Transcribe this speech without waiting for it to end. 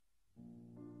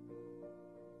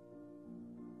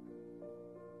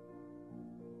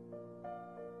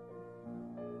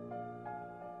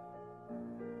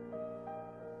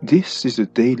This is the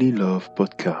Daily Love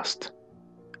Podcast.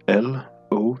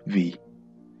 LOV.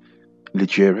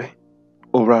 Legere,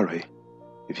 orare,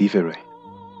 vivere.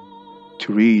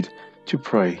 To read, to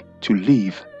pray, to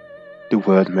live, the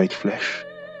Word made flesh,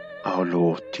 our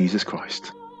Lord Jesus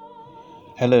Christ.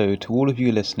 Hello to all of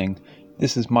you listening.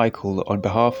 This is Michael on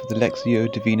behalf of the Lectio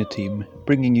Divina team,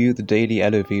 bringing you the Daily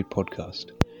LOV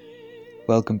podcast.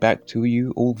 Welcome back to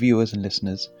you, all viewers and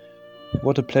listeners.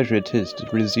 What a pleasure it is to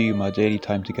resume our daily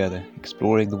time together,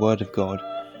 exploring the Word of God,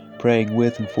 praying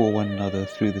with and for one another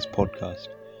through this podcast,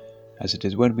 as it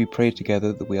is when we pray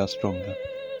together that we are stronger.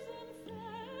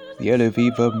 The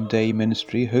LOV Verbum Dei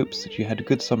ministry hopes that you had a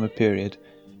good summer period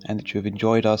and that you have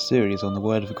enjoyed our series on the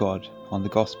Word of God, on the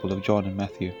Gospel of John and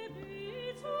Matthew.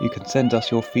 You can send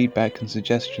us your feedback and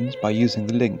suggestions by using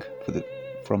the link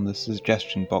from the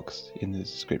suggestion box in the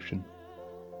description.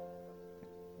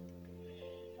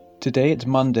 Today it's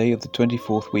Monday of the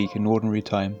 24th week in Ordinary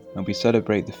Time, and we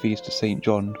celebrate the feast of St.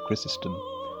 John Chrysostom,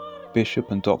 Bishop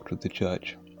and Doctor of the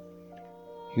Church.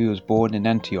 He was born in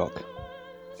Antioch.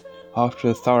 After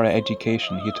a thorough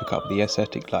education, he took up the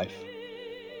ascetic life.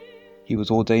 He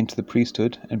was ordained to the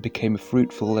priesthood and became a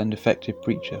fruitful and effective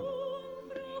preacher.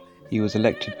 He was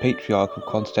elected Patriarch of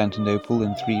Constantinople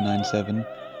in 397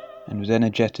 and was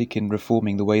energetic in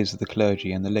reforming the ways of the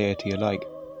clergy and the laity alike.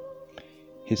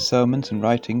 His sermons and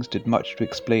writings did much to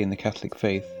explain the Catholic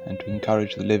faith and to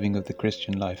encourage the living of the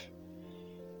Christian life.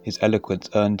 His eloquence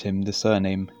earned him the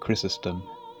surname Chrysostom,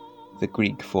 the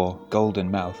Greek for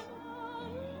golden mouth.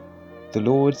 The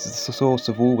Lord is the source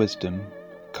of all wisdom.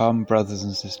 Come, brothers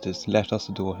and sisters, let us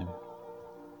adore him.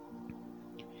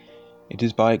 It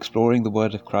is by exploring the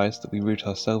Word of Christ that we root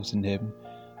ourselves in him,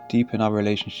 deepen our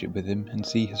relationship with him, and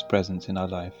see his presence in our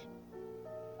life.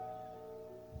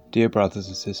 Dear brothers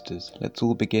and sisters, let's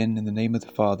all begin in the name of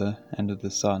the Father, and of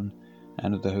the Son,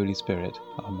 and of the Holy Spirit.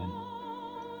 Amen.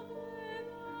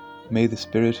 May the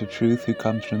Spirit of truth who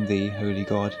comes from thee, Holy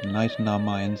God, enlighten our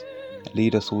minds, and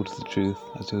lead us all to the truth,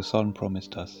 as your Son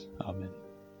promised us. Amen.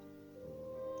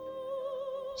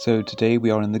 So today we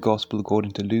are in the Gospel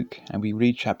according to Luke, and we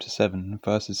read chapter 7,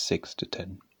 verses 6 to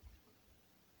 10.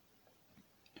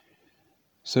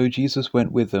 So Jesus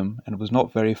went with them, and was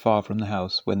not very far from the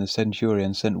house, when the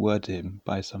centurion sent word to him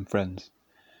by some friends.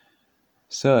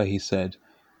 Sir, he said,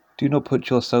 do not put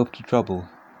yourself to trouble,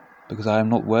 because I am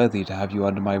not worthy to have you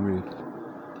under my roof.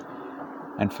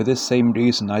 And for this same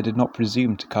reason I did not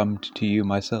presume to come to you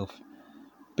myself,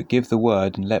 but give the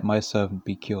word, and let my servant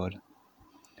be cured.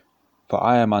 For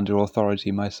I am under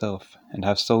authority myself, and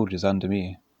have soldiers under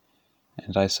me.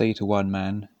 And I say to one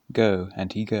man, go,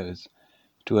 and he goes.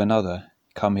 To another,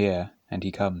 come here, and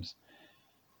he comes.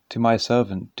 To my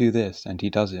servant, do this, and he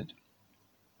does it.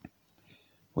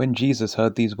 When Jesus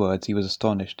heard these words, he was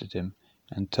astonished at him,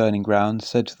 and turning round,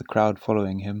 said to the crowd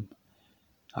following him,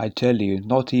 I tell you,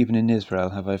 not even in Israel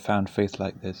have I found faith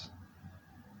like this.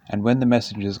 And when the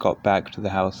messengers got back to the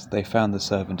house, they found the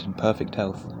servant in perfect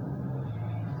health.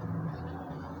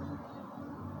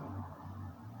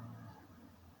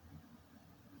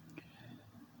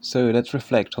 So let's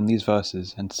reflect on these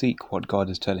verses and seek what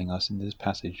God is telling us in this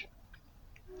passage.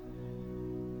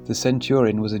 The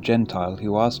centurion was a Gentile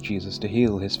who asked Jesus to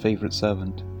heal his favourite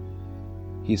servant.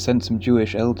 He sent some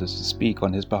Jewish elders to speak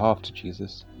on his behalf to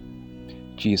Jesus.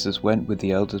 Jesus went with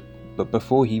the elders, but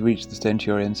before he reached the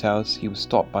centurion's house, he was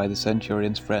stopped by the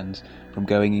centurion's friends from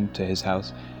going into his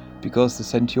house, because the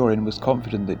centurion was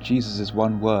confident that Jesus'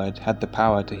 one word had the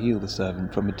power to heal the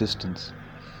servant from a distance.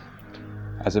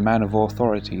 As a man of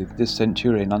authority, this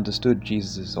centurion understood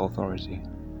Jesus' authority.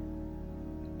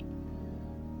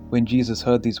 When Jesus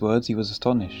heard these words, he was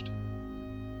astonished.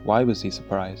 Why was he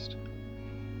surprised?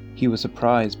 He was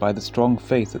surprised by the strong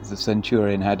faith that the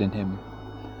centurion had in him.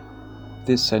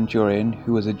 This centurion,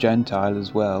 who was a Gentile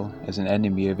as well as an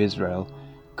enemy of Israel,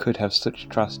 could have such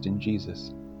trust in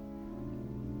Jesus.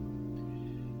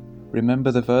 Remember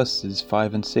the verses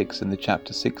 5 and 6 in the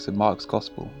chapter 6 of Mark's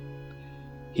Gospel.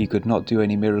 He could not do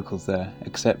any miracles there,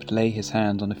 except lay his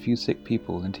hand on a few sick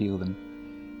people and heal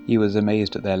them. He was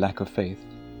amazed at their lack of faith.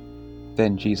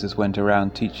 Then Jesus went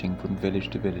around teaching from village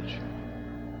to village.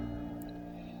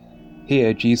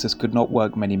 Here Jesus could not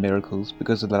work many miracles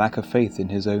because of the lack of faith in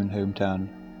his own hometown,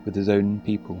 with his own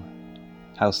people.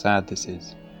 How sad this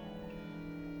is.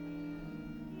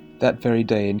 That very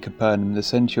day in Capernaum, the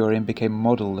centurion became a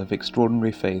model of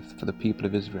extraordinary faith for the people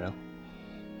of Israel.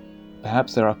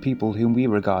 Perhaps there are people whom we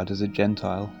regard as a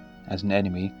Gentile, as an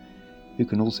enemy, who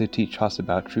can also teach us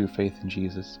about true faith in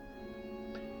Jesus.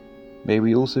 May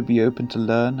we also be open to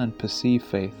learn and perceive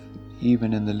faith,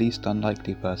 even in the least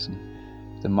unlikely person,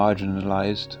 the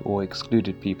marginalized or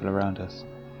excluded people around us.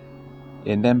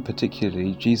 In them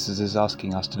particularly, Jesus is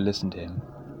asking us to listen to him.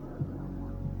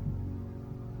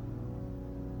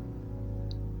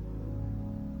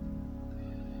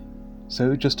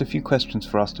 So, just a few questions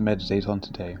for us to meditate on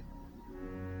today.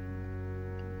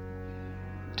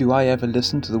 Do I ever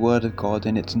listen to the Word of God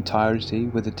in its entirety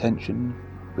with attention,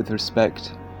 with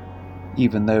respect,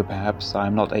 even though perhaps I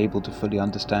am not able to fully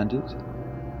understand it?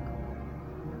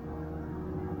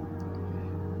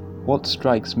 What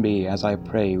strikes me as I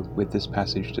pray with this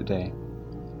passage today?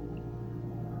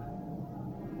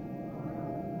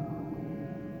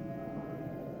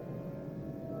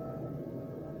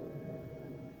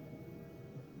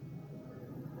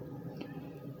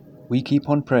 We keep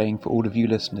on praying for all of you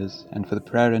listeners and for the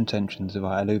prayer intentions of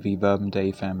our LOV Verbum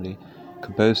Dei family,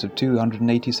 composed of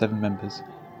 287 members,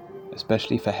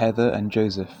 especially for Heather and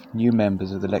Joseph, new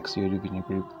members of the Lectio Divina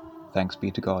group. Thanks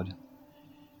be to God.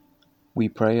 We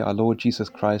pray our Lord Jesus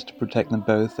Christ to protect them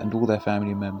both and all their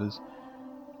family members,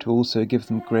 to also give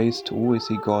them grace to always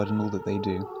see God in all that they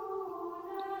do.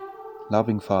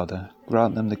 Loving Father,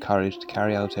 grant them the courage to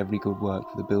carry out every good work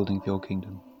for the building of your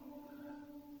kingdom.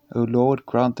 O Lord,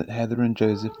 grant that Heather and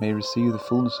Joseph may receive the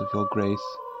fullness of your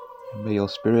grace, and may your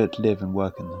Spirit live and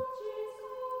work in them.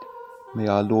 May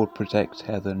our Lord protect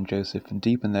Heather and Joseph and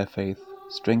deepen their faith,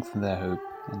 strengthen their hope,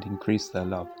 and increase their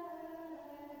love.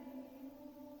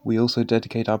 We also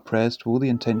dedicate our prayers to all the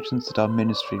intentions that our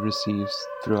ministry receives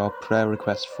through our prayer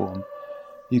request form.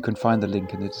 You can find the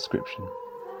link in the description.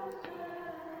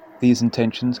 These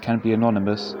intentions can be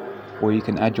anonymous, or you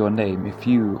can add your name if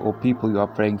you or people you are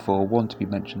praying for want to be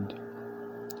mentioned.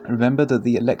 Remember that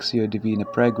the Lectio Divina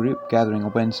prayer group gathering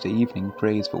on Wednesday evening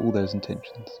prays for all those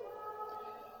intentions.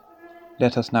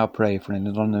 Let us now pray for an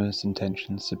anonymous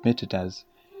intention submitted as,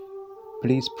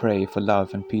 "Please pray for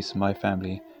love and peace in my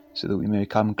family, so that we may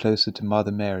come closer to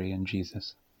Mother Mary and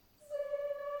Jesus."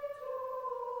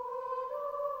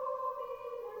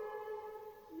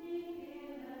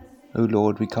 O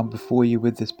Lord, we come before you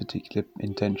with this particular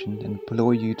intention and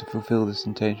implore you to fulfill this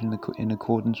intention in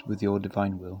accordance with your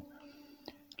divine will.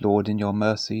 Lord, in your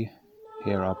mercy,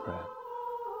 hear our prayer.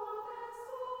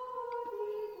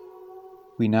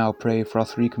 We now pray for our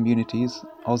three communities,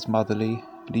 Os Motherly,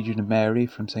 Legion of Mary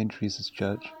from St. Teresa's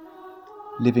Church,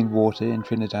 Living Water in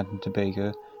Trinidad and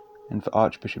Tobago, and for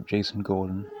Archbishop Jason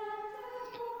Gordon,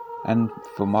 and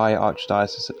for my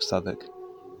Archdiocese of Southwark,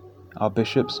 our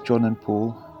bishops John and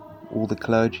Paul, all the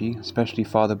clergy, especially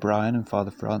Father Brian and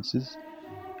Father Francis,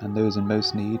 and those in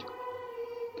most need,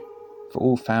 for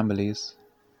all families,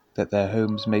 that their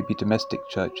homes may be domestic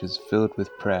churches filled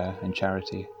with prayer and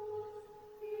charity,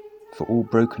 for all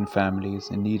broken families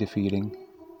in need of healing,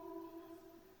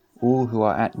 all who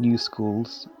are at new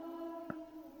schools,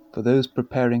 for those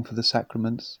preparing for the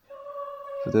sacraments,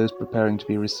 for those preparing to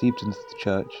be received into the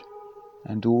church,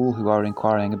 and all who are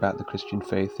inquiring about the Christian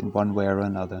faith in one way or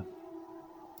another.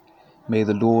 May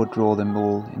the Lord draw them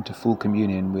all into full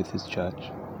communion with his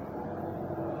church.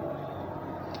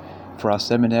 For our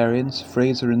seminarians,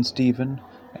 Fraser and Stephen,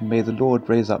 and may the Lord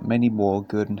raise up many more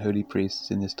good and holy priests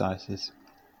in this diocese.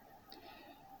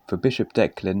 For Bishop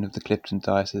Declan of the Clifton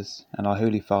Diocese, and our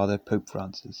Holy Father, Pope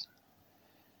Francis.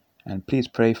 And please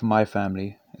pray for my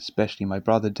family, especially my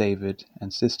brother David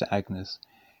and sister Agnes,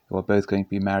 who are both going to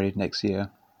be married next year,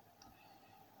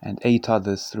 and 8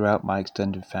 others throughout my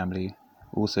extended family,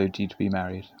 also due to be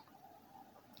married.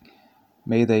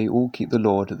 May they all keep the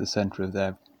Lord at the centre of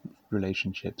their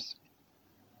relationships.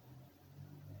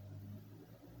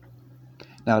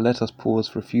 Now let us pause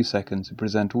for a few seconds and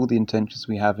present all the intentions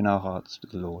we have in our hearts to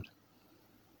the Lord.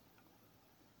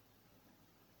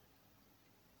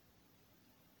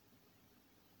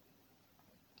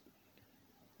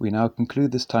 We now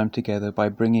conclude this time together by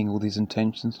bringing all these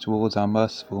intentions towards our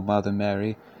merciful Mother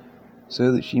Mary,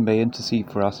 so that she may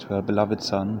intercede for us to her beloved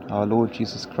Son, our Lord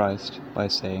Jesus Christ, by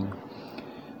saying,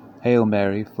 "Hail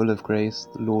Mary, full of grace,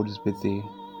 the Lord is with thee.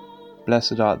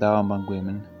 Blessed art thou among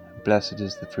women, and blessed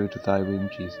is the fruit of thy womb,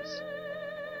 Jesus.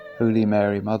 Holy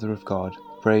Mary, Mother of God,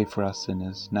 pray for us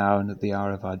sinners, now and at the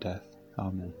hour of our death.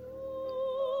 Amen."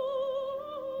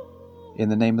 In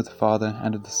the name of the Father,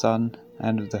 and of the Son,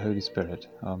 and of the Holy Spirit.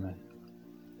 Amen.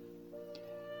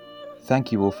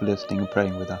 Thank you all for listening and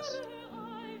praying with us.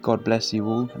 God bless you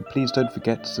all, and please don't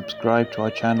forget to subscribe to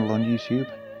our channel on YouTube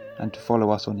and to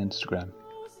follow us on Instagram.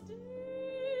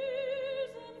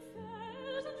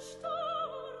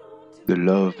 The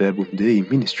LOV Verbum Dei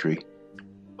ministry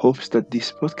hopes that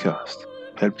this podcast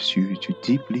helps you to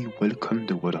deeply welcome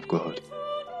the Word of God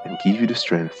and give you the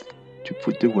strength to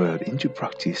put the Word into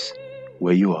practice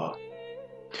where you are.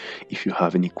 If you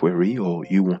have any query or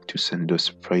you want to send us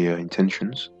prayer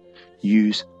intentions,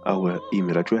 use our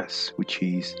email address, which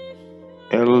is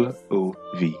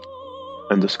LOV_verbumdei,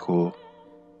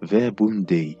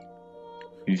 VERBUMDEI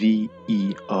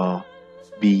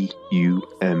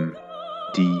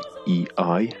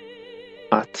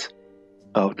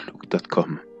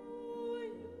 @outlook.com.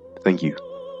 Thank you.